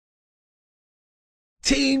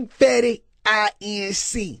Team Fetti,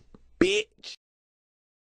 INC, bitch.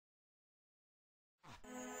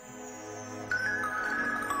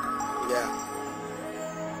 Yeah.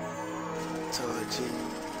 Told G.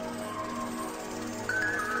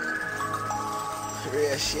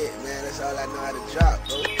 Real shit, man. That's all I know how to drop,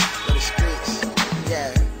 bro. For the streets.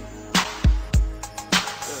 Yeah.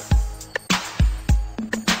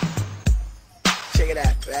 Check it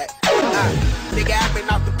out, right? Nigga, I've been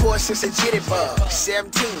off the porch since a jitty bug.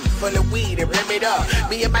 17, full of weed and rim it up.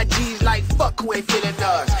 Me and my G's like, fuck who ain't feeling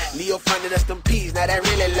us. Leo funded us them P's, now that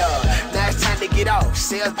really love. Now it's time to get off,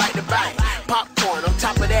 sales bite to bite. Popcorn, on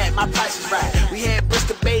top of that, my price is right. We had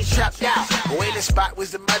Bristol Bay trapped out. Wailing spot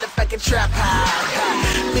was the motherfucking trap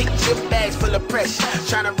high. Big gym bags full of pressure.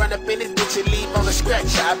 Tryna run up in this bitch and leave on a scratch,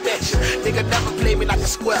 I bet you. Nigga never play me like a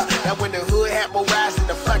square. That when the hood had more rise than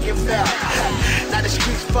the fucking fell. Now the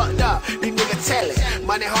streets fucked up, these niggas tell it.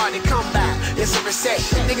 Money hard to come by, it's a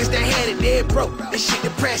recession. Niggas that had it, dead broke, this shit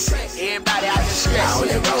depressing. Everybody out here stressing.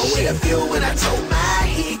 I only roll with a few when I told my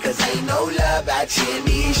heat, cause ain't no love out here in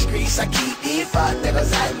these streets. I keep these fuck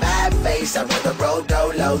niggas out my face. I rather roll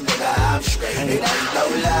dolo, nigga, I'm straight. It ain't no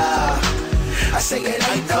love. I say it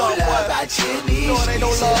ain't no love out here in these streets. It ain't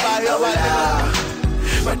no love.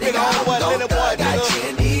 But nigga, I'm gon' thug out here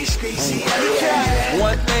in these streets.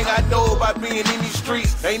 One thing I know about being in these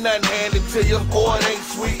streets, ain't nothing handed to you, boy, it ain't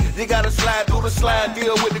sweet. You gotta slide through the slide,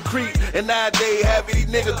 deal with the creep. And nowadays, half of these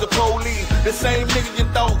niggas the police. The same niggas you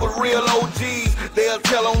thought were real OGs, they'll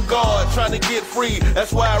tell on God, trying to get free.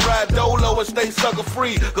 That's why I ride dolo and stay sucker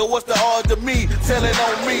free. Cause what's the odds to me, telling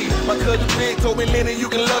on me? My cousin Big told me, Lini, you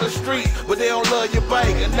can love the street, but they don't love your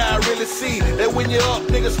bike. And now I really see that when you're up,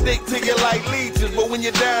 niggas stick to you like leeches. But when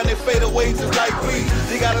you're down, they fade away just like weeds.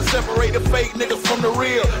 You gotta separate the fake niggas from the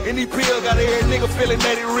real. Any pill got every nigga feeling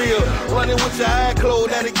that it real. Running with your eye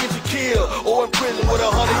closed, that'll get you killed. Or in prison with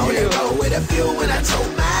 100 years. I only roll with a few when I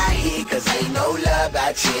told my heat, cause ain't no love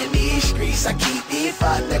out here in these streets. I keep these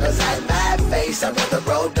fuck niggas out my face. I rather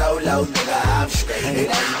roll dolo, nigga, I'm straight.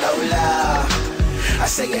 It ain't no love. I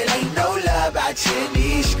say it ain't no love out here in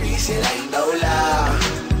these streets. It ain't no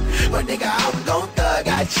love. But nigga, I'm gon' thug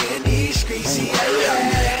out here in these streets.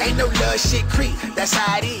 Ain't no love shit creep, that's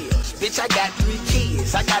how it is. Bitch, I got 3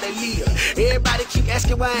 kids, I gotta live. Everybody keep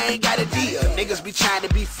asking why I ain't got a deal. Niggas be trying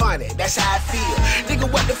to be funny, that's how I feel.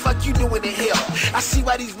 Nigga, what the fuck you doing in hell? I see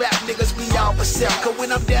why these rap niggas be all for sale. Cause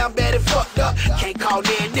when I'm down bad and fucked up, can't call me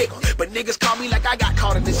a nigga. But niggas call me like I got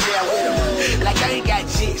caught in the jail with them. Like I ain't got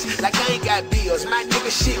jigs, like I ain't got bills. My nigga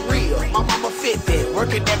shit real, my mama Fetti,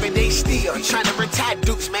 working every day still. Trying to retire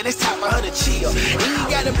dukes, man, it's time for her to chill. Ain't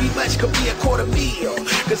gotta be much, could be a quarter meal.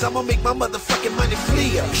 Cause I'ma make my motherfucking money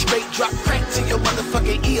flee. Straight drop crank to your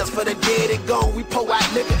motherfucking ears. For the dead and gone, we pour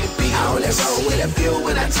out liquor and beer. I only roll with a few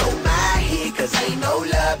when I told my heat, cause ain't no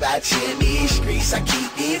love out here in these streets. I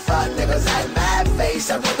keep these fuck niggas out my face.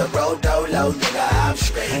 I rather roll dolo, nigga, I'm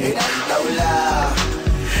straight. It ain't no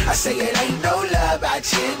love. I say it ain't no love out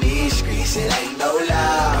here in these streets. It ain't no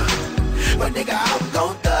love. But nigga, I'm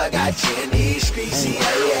gon' thug out here in these streets.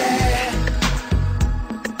 Yeah.